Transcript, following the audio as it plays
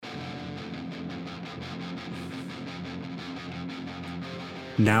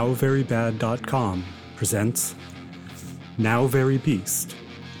NowVeryBad.com presents Now Very Beast,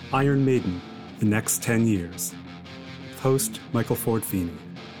 Iron Maiden, The Next 10 Years, with host Michael Ford Feeney.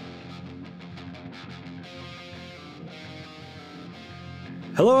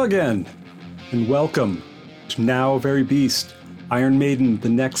 Hello again, and welcome to Now Very Beast, Iron Maiden, The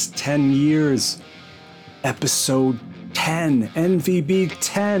Next 10 Years, Episode 10, NVB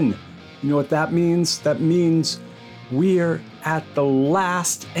 10. You know what that means? That means we're at the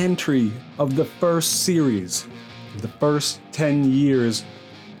last entry of the first series, the first 10 years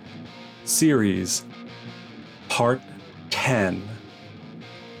series, part 10.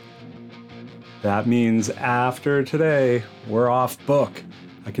 That means after today, we're off book.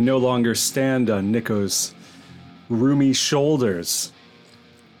 I can no longer stand on Nico's roomy shoulders.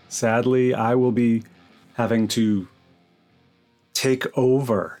 Sadly, I will be having to take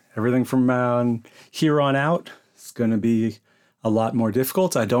over everything from here on out. It's going to be a lot more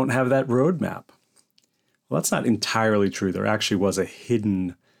difficult. I don't have that roadmap. Well, that's not entirely true. There actually was a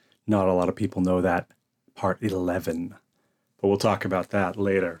hidden, not a lot of people know that, part 11. But we'll talk about that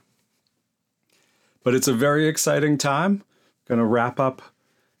later. But it's a very exciting time. Going to wrap up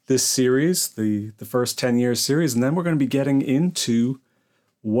this series, the first 10 years series, and then we're going to be getting into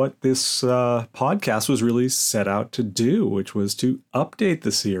what this podcast was really set out to do, which was to update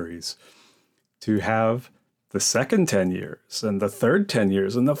the series, to have the second 10 years, and the third 10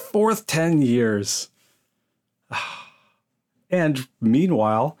 years, and the fourth 10 years. And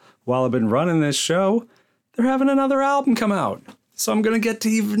meanwhile, while I've been running this show, they're having another album come out. So I'm going to get to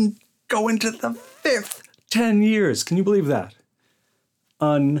even go into the fifth 10 years. Can you believe that?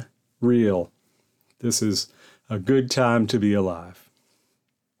 Unreal. This is a good time to be alive.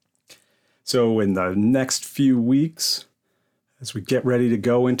 So in the next few weeks, as we get ready to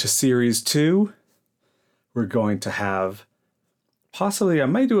go into Series 2, we're going to have possibly, I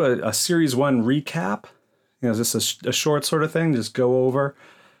might do a Series 1 recap. You know, just a short sort of thing. Just go over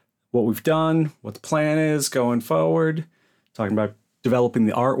what we've done, what the plan is going forward. Talking about developing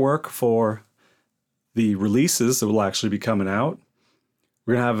the artwork for the releases that will actually be coming out.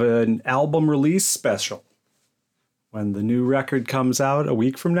 We're going to have an album release special. When the new record comes out a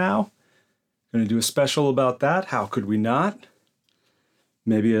week from now, going to do a special about that. How could we not?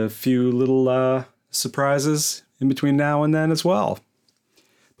 Maybe a few little surprises in between now and then as well.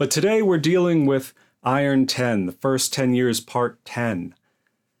 But today we're dealing with Iron 10, the first 10 years, part 10.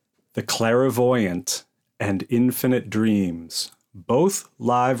 The Clairvoyant and Infinite Dreams. Both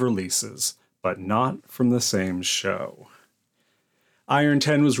live releases, but not from the same show. Iron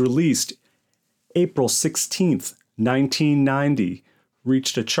 10 was released April 16th, 1990.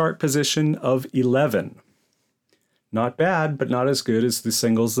 Reached a chart position of 11. Not bad, but not as good as the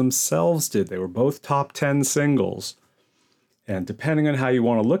singles themselves did. They were both top 10 singles. And depending on how you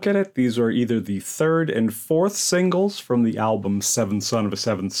want to look at it, these are either the third and fourth singles from the album Seventh Son of a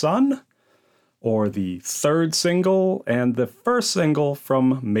Seventh Son, or the third single and the first single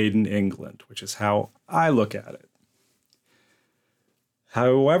from Made in England, which is how I look at it.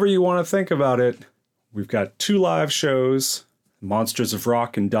 However you want to think about it, we've got two live shows, Monsters of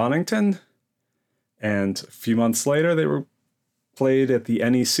Rock in Donington, and a few months later they were played at the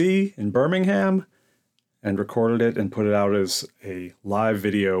NEC in Birmingham and recorded it and put it out as a live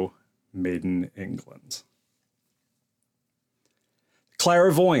video Made in England.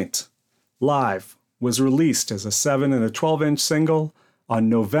 Clairvoyant Live was released as a 7 and a 12-inch single on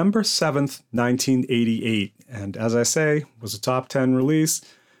November 7th, 1988, and as I say, was a top 10 release,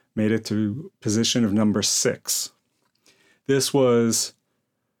 made it to position of number 6. This was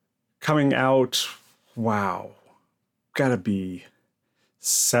coming out, gotta be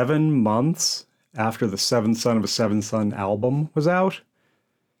 7 months after the Seventh Son of a Seventh Son album was out.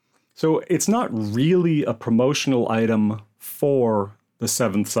 So it's not really a promotional item for the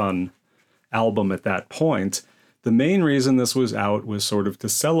Seventh Son album at that point. The main reason this was out was sort of to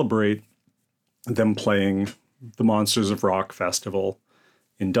celebrate them playing the Monsters of Rock Festival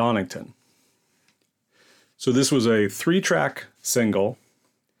in Donington. So this was a 3-track single,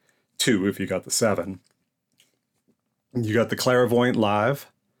 2 if you got the 7. You got the Clairvoyant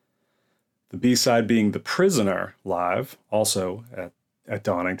live, the B-side being The Prisoner live, also at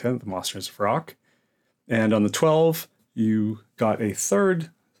Donington, the Monsters of Rock. And on the 12, you got a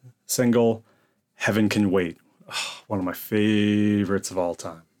third single, Heaven Can Wait. Oh, one of my favorites of all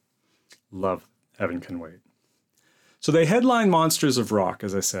time. Love Heaven Can Wait. So they headlined Monsters of Rock,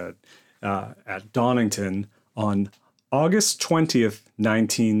 as I said, at Donington on August 20th,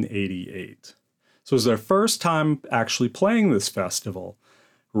 1988. So it was their first time actually playing this festival.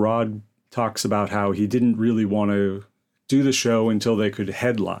 Rod talks about how he didn't really want do the show until they could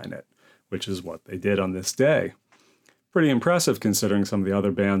headline it, which is what they did on this day. Pretty impressive considering some of the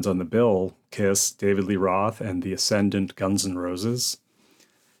other bands on the bill, Kiss, David Lee Roth, and the ascendant Guns N' Roses.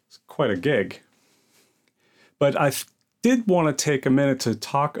 It's quite a gig. But I did want to take a minute to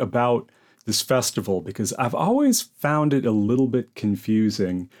talk about this festival because I've always found it a little bit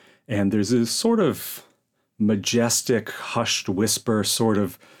confusing. And there's this sort of majestic, hushed whisper sort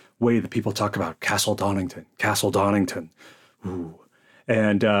of way that people talk about Castle Donington, Castle Donington. Ooh.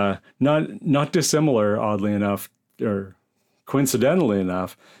 And not dissimilar, oddly enough, or coincidentally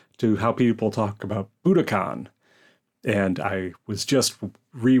enough, to how people talk about Budokan. And I was just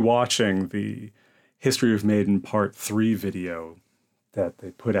rewatching the History of Maiden Part 3 video that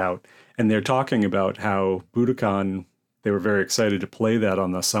they put out. And they're talking about how Budokan, they were very excited to play that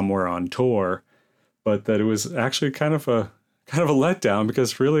on the Somewhere on tour, but that it was actually kind of a letdown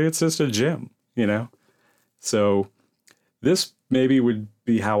because really it's just a gym, you know? So this maybe would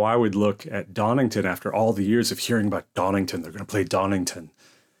be how I would look at Donington after all the years of hearing about Donington. They're going to play Donington,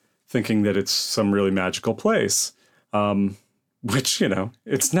 thinking that it's some really magical place, which, you know,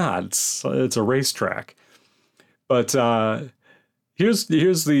 it's not. It's a racetrack. But here's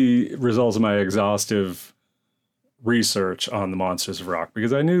the results of my exhaustive research on the Monsters of Rock,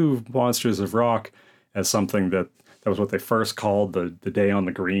 because I knew Monsters of Rock as something that was what they first called the Day on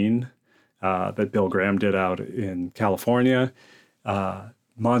the Green that Bill Graham did out in California.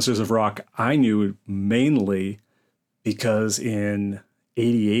 Monsters of Rock I knew mainly because in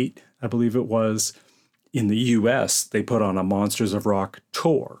 '88, I believe it was, in the U.S., they put on a Monsters of Rock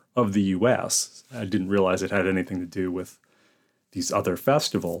tour of the U.S. I didn't realize it had anything to do with these other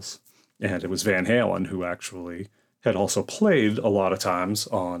festivals. And it was Van Halen who actually had also played a lot of times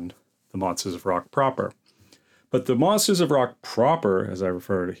on the Monsters of Rock proper. But the Monsters of Rock proper, as I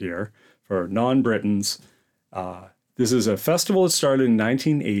refer to here, for non-Britons, this is a festival that started in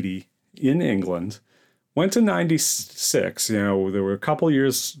 1980 in England, went to 96. You know, there were a couple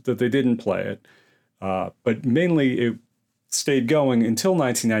years that they didn't play it, but mainly it stayed going until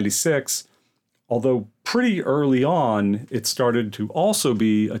 1996, although pretty early on, it started to also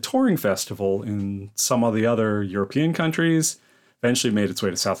be a touring festival in some of the other European countries, eventually made its way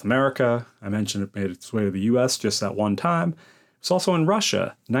to South America. I mentioned it made its way to the US just that one time. It's also in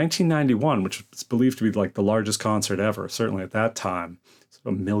Russia, 1991, which is believed to be like the largest concert ever, certainly at that time. It's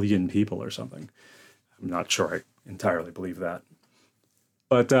 1 million people or something. I'm not sure I entirely believe that.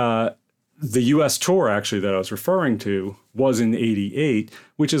 But the US tour, actually, that I was referring to was in '88,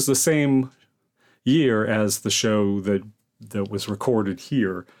 which is the same year as the show that was recorded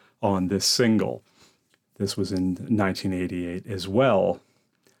here on this single. This was in 1988 as well.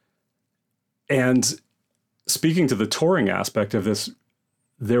 And speaking to the touring aspect of this,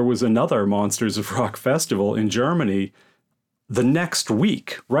 there was another Monsters of Rock festival in Germany the next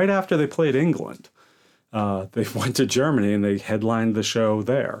week, right after they played England. They went to Germany and they headlined the show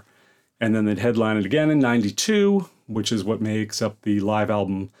there. And then they'd headline it again in '92, which is what makes up the live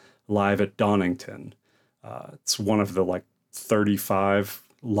album Live at Donington. It's one of the like 35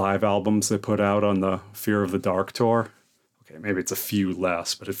 live albums they put out on the Fear of the Dark tour. Okay, maybe it's a few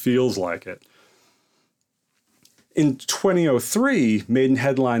less, but it feels like it. In 2003, Maiden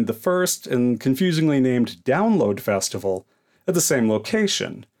headlined the first and confusingly named Download Festival at the same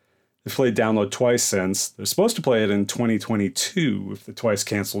location. They've played Download twice since. They're supposed to play it in 2022 if the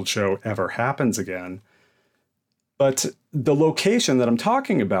twice-canceled show ever happens again. But the location that I'm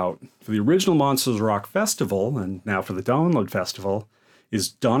talking about for the original Monsters of Rock Festival, and now for the Download Festival, is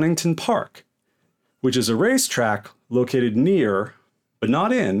Donington Park, which is a racetrack located near, but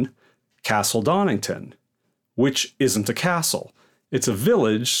not in, Castle Donington, which isn't a castle. It's a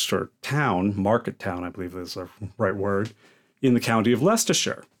village, or town, market town, I believe is the right word, in the county of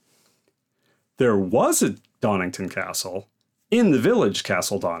Leicestershire. There was a Donington Castle in the village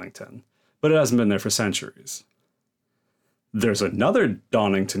Castle Donington, but it hasn't been there for centuries. There's another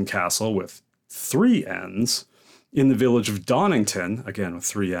Donington Castle with 3 N's in the village of Donington, again with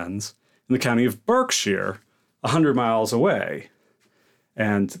 3 N's, in the county of Berkshire, 100 miles away.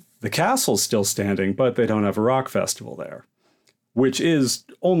 And the castle's still standing, but they don't have a rock festival there, which is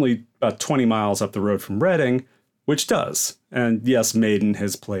only about 20 miles up the road from Reading, which does. And yes, Maiden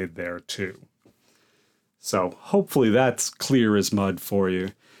has played there too. So hopefully that's clear as mud for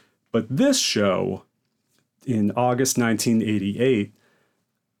you. But this show in August 1988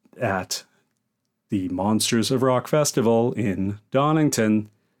 at the Monsters of Rock Festival in Donington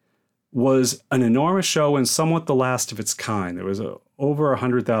was an enormous show and somewhat the last of its kind. There was over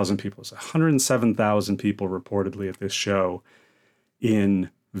 100,000 people. It was 107,000 people reportedly at this show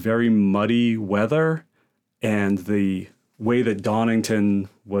in very muddy weather. And the way that Donington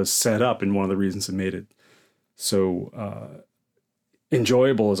was set up, and one of the reasons it made it so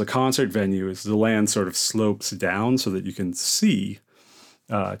enjoyable as a concert venue is the land sort of slopes down so that you can see,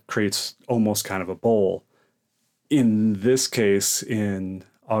 creates almost kind of a bowl. In this case, in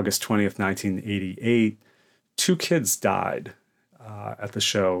August 20th, 1988, 2 kids died at the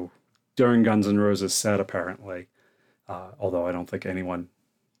show during Guns N' Roses set, apparently, although I don't think anyone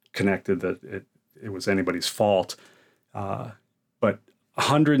connected that it was anybody's fault. But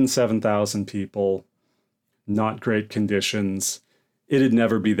 107,000 people, not great conditions. It'd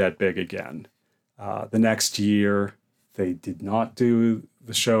never be that big again. The next year, they did not do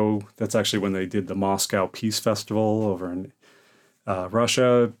the show. That's actually when they did the Moscow Peace Festival over in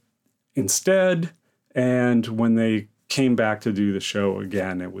Russia instead. And when they came back to do the show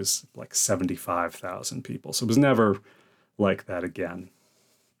again, it was like 75,000 people. So it was never like that again.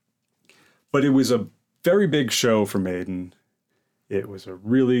 But it was a very big show for Maiden. It was a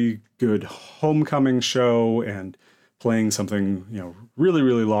really good homecoming show and playing something, really,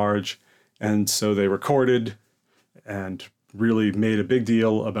 really large. And so they recorded and really made a big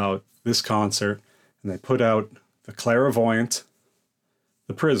deal about this concert. And they put out The Clairvoyant,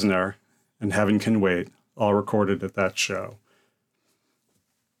 The Prisoner, and Heaven Can Wait, all recorded at that show.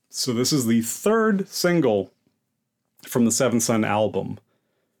 So this is the 3rd single from the Seventh Son album.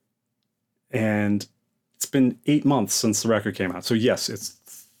 And it's been 8 months since the record came out. So yes,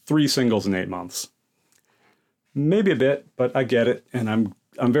 it's 3 singles in 8 months. Maybe a bit, but I get it. And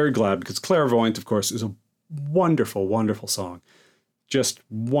I'm very glad, because Clairvoyant, of course, is a wonderful, wonderful song. Just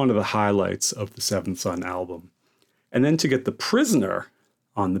one of the highlights of the Seventh Son album. And then to get The Prisoner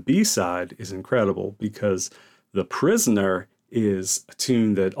on the B-side is incredible, because The Prisoner is a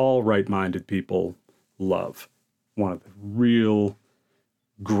tune that all right-minded people love. One of the real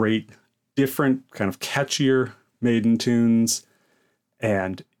great, different, kind of catchier Maiden tunes,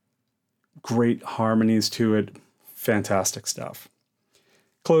 and great harmonies to it. Fantastic stuff.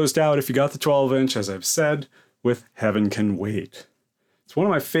 Closed out, if you got the 12-inch, as I've said, with Heaven Can Wait. It's one of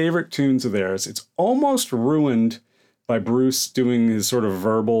my favorite tunes of theirs. It's almost ruined by Bruce doing his sort of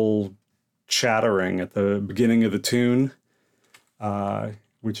verbal chattering at the beginning of the tune,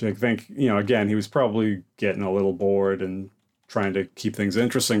 which I think, again, he was probably getting a little bored and trying to keep things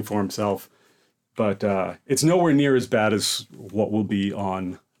interesting for himself. But it's nowhere near as bad as what will be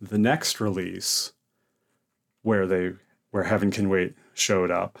on the next release, where Heaven Can Wait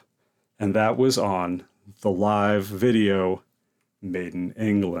showed up. And that was on the live video Made in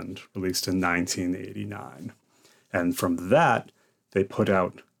England, released in 1989. And from that, they put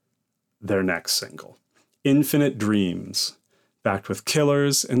out their next single, Infinite Dreams, backed with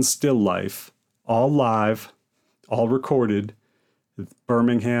Killers and Still Life, all live, all recorded at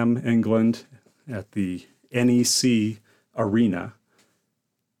Birmingham, England, at the NEC Arena.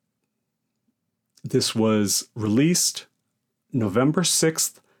 This was released November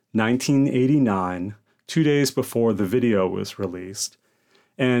 6th, 1989, 2 days before the video was released.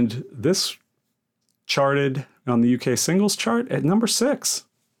 And this charted on the UK singles chart at number 6.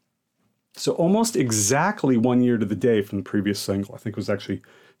 So almost exactly 1 year to the day from the previous single. I think it was actually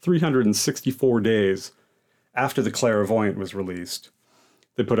 364 days after The Clairvoyant was released.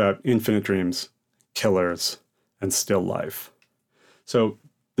 They put out Infinite Dreams, Killers, and Still Life. So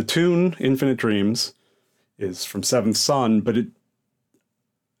the tune, Infinite Dreams, is from Seventh Son, but it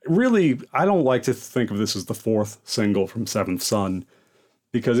really, I don't like to think of this as the 4th single from Seventh Son,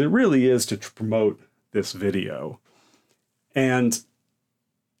 because it really is to promote this video. And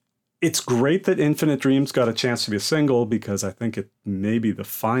it's great that Infinite Dreams got a chance to be a single, because I think it may be the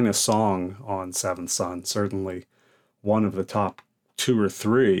finest song on Seventh Son, certainly one of the top 2 or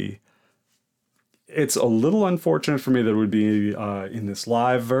 3. It's a little unfortunate for me that it would be in this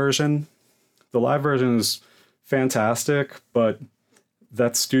live version. The live version is fantastic, but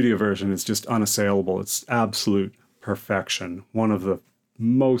that studio version is just unassailable. It's absolute perfection. One of the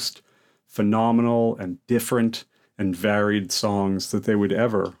most phenomenal and different and varied songs that they would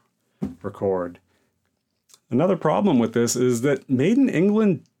ever record. Another problem with this is that Made in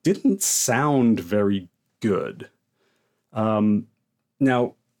England didn't sound very good.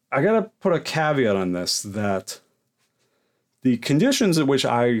 Now, I gotta put a caveat on this, that the conditions at which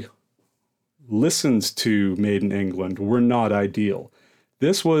I listened to Made in England were not ideal.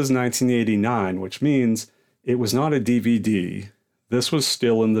 This was 1989, which means it was not a DVD. This was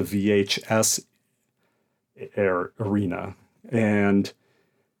still in the VHS arena. And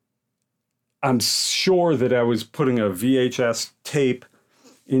I'm sure that I was putting a VHS tape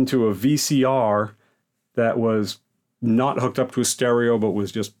into a VCR that was not hooked up to a stereo, but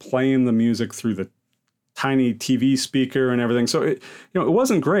was just playing the music through the tiny TV speaker and everything. So it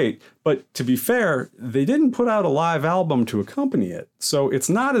wasn't great, but to be fair, they didn't put out a live album to accompany it. So it's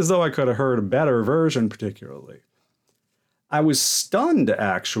not as though I could have heard a better version particularly. I was stunned,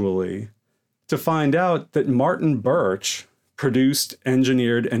 actually, to find out that Martin Birch produced,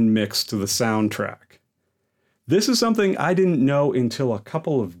 engineered, and mixed the soundtrack. This is something I didn't know until a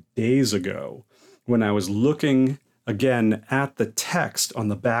couple of days ago when I was looking again at the text on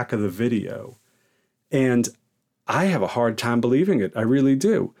the back of the video. And I have a hard time believing it. I really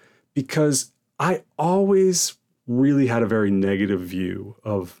do. Because I always really had a very negative view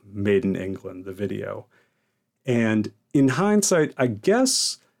of Made in England, the video. And in hindsight, I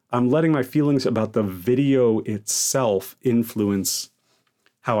guess I'm letting my feelings about the video itself influence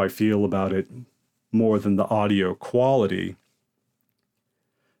how I feel about it more than the audio quality.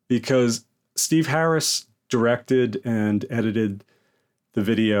 Because Steve Harris directed and edited the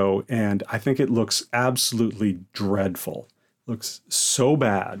video, and I think it looks absolutely dreadful. It looks so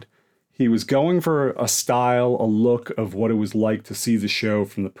bad. He was going for a style, a look of what it was like to see the show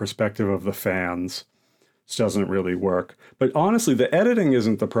from the perspective of the fans. Which doesn't really work. But honestly, the editing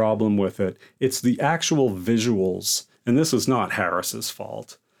isn't the problem with it. It's the actual visuals. And this is not Harris's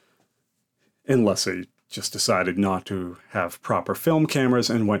fault. Unless he just decided not to have proper film cameras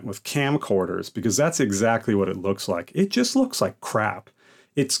and went with camcorders, because that's exactly what it looks like. It just looks like crap.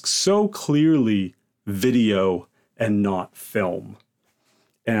 It's so clearly video and not film.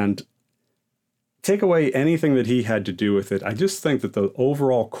 And take away anything that he had to do with it, I just think that the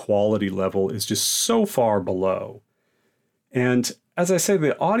overall quality level is just so far below. And as I say,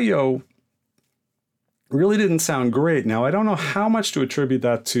 the audio really didn't sound great. Now, I don't know how much to attribute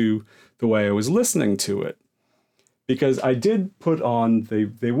that to the way I was listening to it. Because I did put on,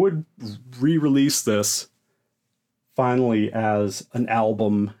 they would re-release this finally as an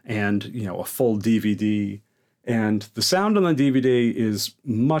album and, a full DVD. And the sound on the DVD is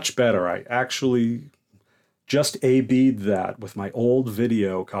much better. I actually just A-B'd that with my old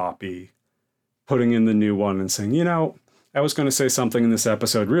video copy, putting in the new one and saying, I was going to say something in this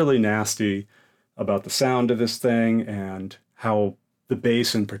episode really nasty about the sound of this thing and how the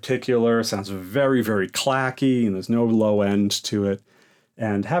bass in particular sounds very, very clacky and there's no low end to it.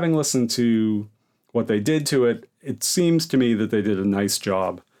 And having listened to what they did to it, it seems to me that they did a nice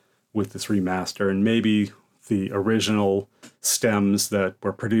job with this remaster, and maybe the original stems that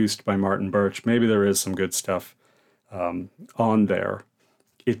were produced by Martin Birch, maybe there is some good stuff on there.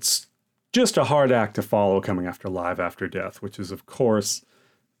 It's just a hard act to follow coming after Live After Death, which is, of course,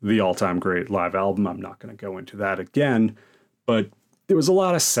 the all-time great live album. I'm not going to go into that again, but there was a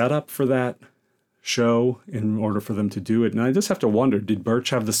lot of setup for that show in order for them to do it. And I just have to wonder, did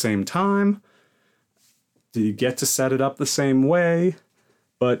Birch have the same time? Did he get to set it up the same way?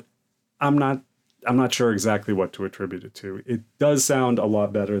 But I'm not sure exactly what to attribute it to. It does sound a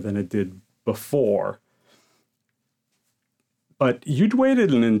lot better than it did before. But you'd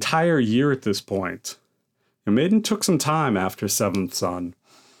waited an entire year at this point. Maiden took some time after Seventh Son.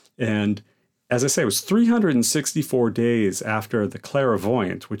 And as I say, it was 364 days after The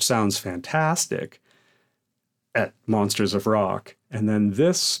Clairvoyant, which sounds fantastic, at Monsters of Rock. And then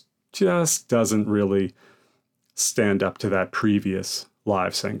this just doesn't really stand up to that previous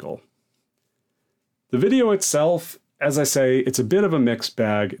live single. The video itself, as I say, it's a bit of a mixed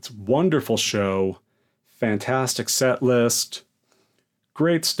bag. It's a wonderful show, fantastic set list,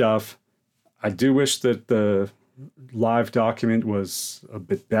 great stuff. I do wish that the live document was a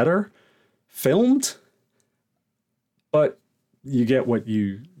bit better filmed, but you get what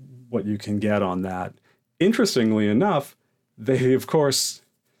you can get on that. Interestingly enough, they, of course,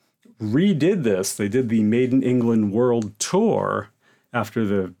 redid this. They did the Made in England World Tour after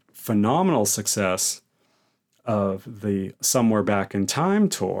the phenomenal success of the Somewhere Back in Time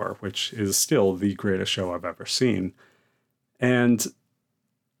tour, which is still the greatest show I've ever seen. And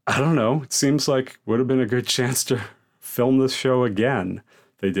I don't know, it seems like would have been a good chance to film this show again.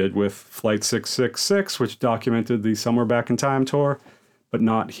 They did with Flight 666, which documented the Somewhere Back in Time tour, but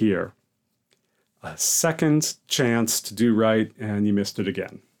not here. A second chance to do right, and you missed it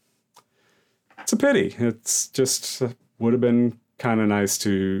again. It's a pity. It's just would have been kind of nice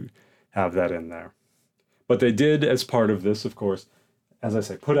to have that in there. But they did, as part of this, of course, as I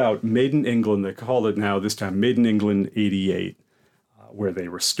say, put out Made in England. They called it now, this time, Made in England 88, where they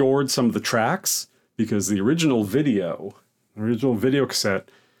restored some of the tracks, because the original video cassette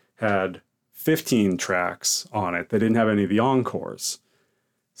had 15 tracks on it. They didn't have any of the encores.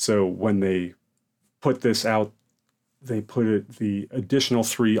 So when they put this out, they put the additional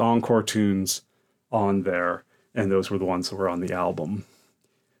 3 encore tunes on there, and those were the ones that were on the album,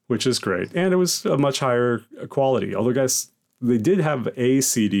 which is great. And it was a much higher quality. Although, guys, they did have a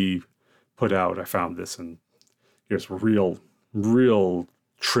CD put out. I found this, and here's real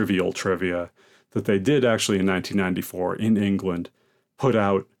trivial trivia that they did actually in 1994 in England put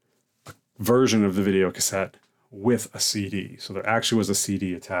out a version of the video cassette with a CD. So there actually was a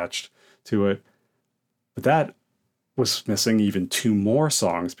CD attached to it. But that was missing even 2 more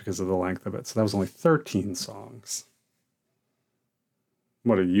songs because of the length of it. So that was only 13 songs.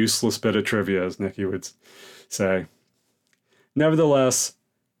 What a useless bit of trivia, as Nicky would say. Nevertheless,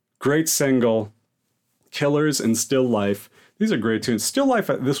 great single. Killers and Still Life. These are great tunes. Still Life,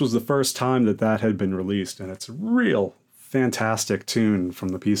 this was the first time that had been released, and it's a real fantastic tune from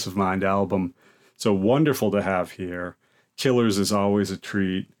the Peace of Mind album. So wonderful to have here. Killers is always a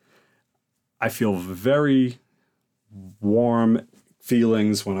treat. I feel very warm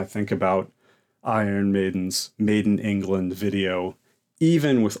feelings when I think about Iron Maiden's Made in England video.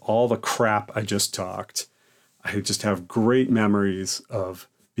 Even with all the crap I just talked, I just have great memories of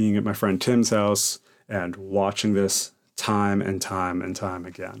being at my friend Tim's house and watching this time and time and time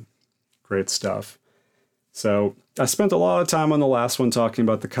again. Great stuff. So I spent a lot of time on the last one talking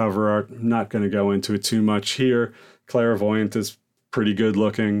about the cover art. I'm not going to go into it too much here. Clairvoyant is pretty good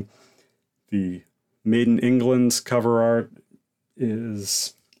looking. The Made in England's cover art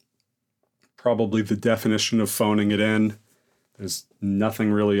is probably the definition of phoning it in. There's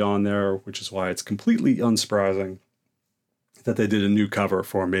nothing really on there, which is why it's completely unsurprising that they did a new cover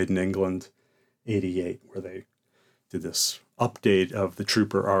for Made in England 88, where they did this update of the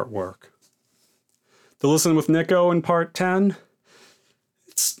Trooper artwork. The Listen with Nico in part 10,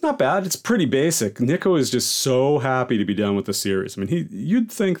 it's not bad. It's pretty basic. Nico is just so happy to be done with the series. I mean,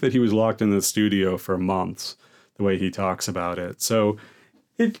 you'd think that he was locked in the studio for months, the way he talks about it. So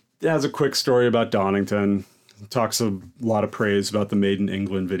it has a quick story about Donington, talks a lot of praise about the Made in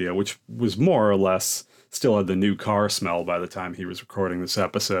England video, which was more or less still had the new car smell by the time he was recording this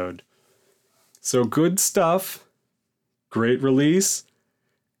episode. So good stuff. Great release.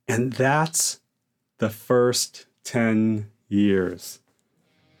 And that's the first 10 years.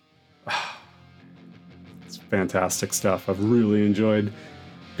 It's fantastic stuff. I've really enjoyed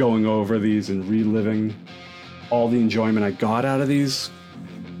going over these and reliving all the enjoyment I got out of these.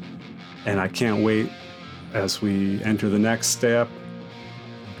 And I can't wait as we enter the next step.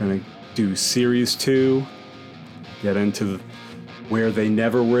 I'm going to do Series 2, get into where they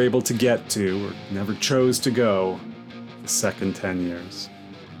never were able to get to or never chose to go the second 10 years.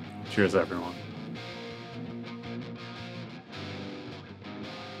 Cheers, everyone.